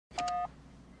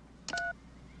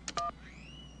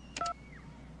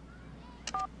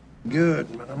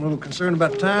Good, but I'm a little concerned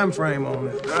about the time frame on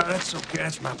this. That's okay.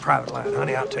 That's my private line,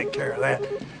 honey. I'll take care of that.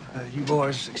 You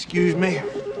boys, excuse me.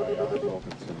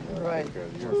 Right.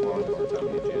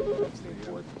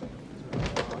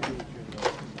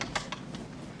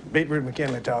 Beetroot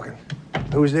McKinley talking.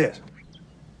 Who is this?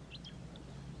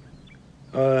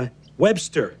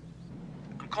 Webster.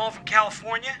 I'm calling from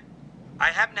California. I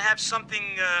happen to have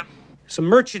something, some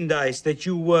merchandise that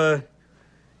you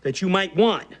might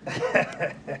want.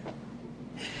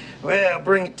 Well,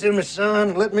 bring it to me,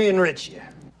 son. Let me enrich you.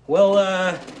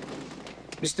 Well,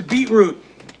 Mr. Beetroot,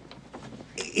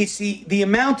 it's the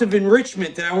amount of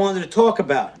enrichment that I wanted to talk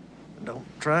about. Don't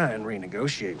try and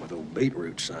renegotiate with old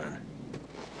Beetroot, son.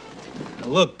 Now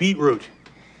look, Beetroot,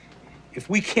 if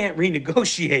we can't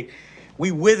renegotiate,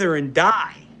 we wither and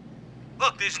die.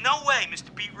 Look, there's no way,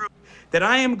 Mr. Beetroot, that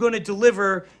I am going to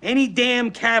deliver any damn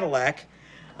Cadillac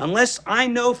unless I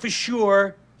know for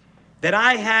sure that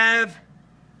I have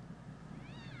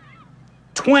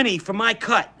 20 for my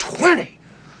cut. 20?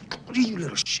 You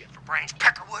little shit for brains,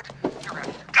 Peckerwood. You're a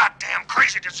goddamn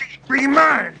crazy disease. Free your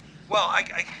mind. Well, I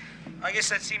guess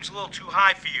that seems a little too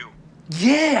high for you.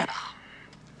 Yeah.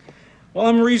 Well,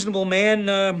 I'm a reasonable man.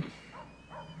 How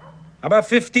about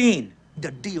 15?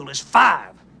 The deal is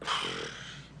 5.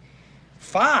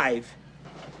 5?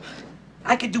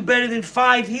 I could do better than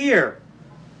 5 here.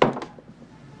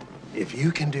 If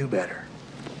you can do better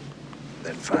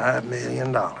than $5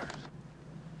 million, well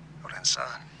then,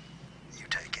 son, you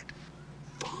take it.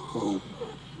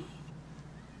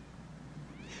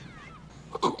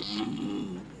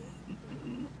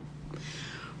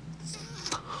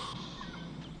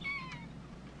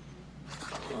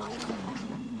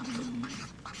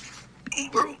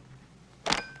 Bro,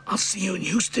 I'll see you in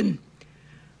Houston.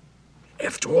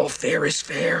 After all, fair is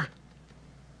fair.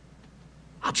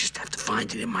 I'll just have to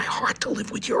find it in my heart to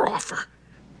live with your offer.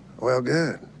 Well,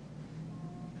 good.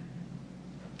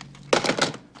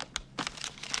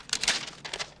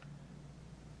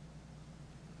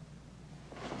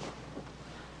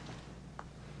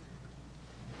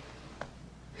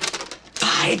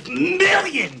 $5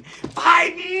 million!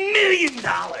 $5 million!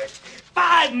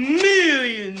 $5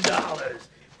 million!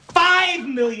 $5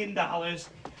 million!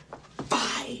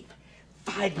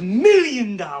 $5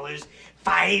 million!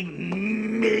 $5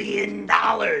 million!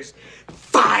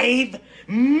 $5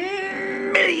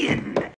 million!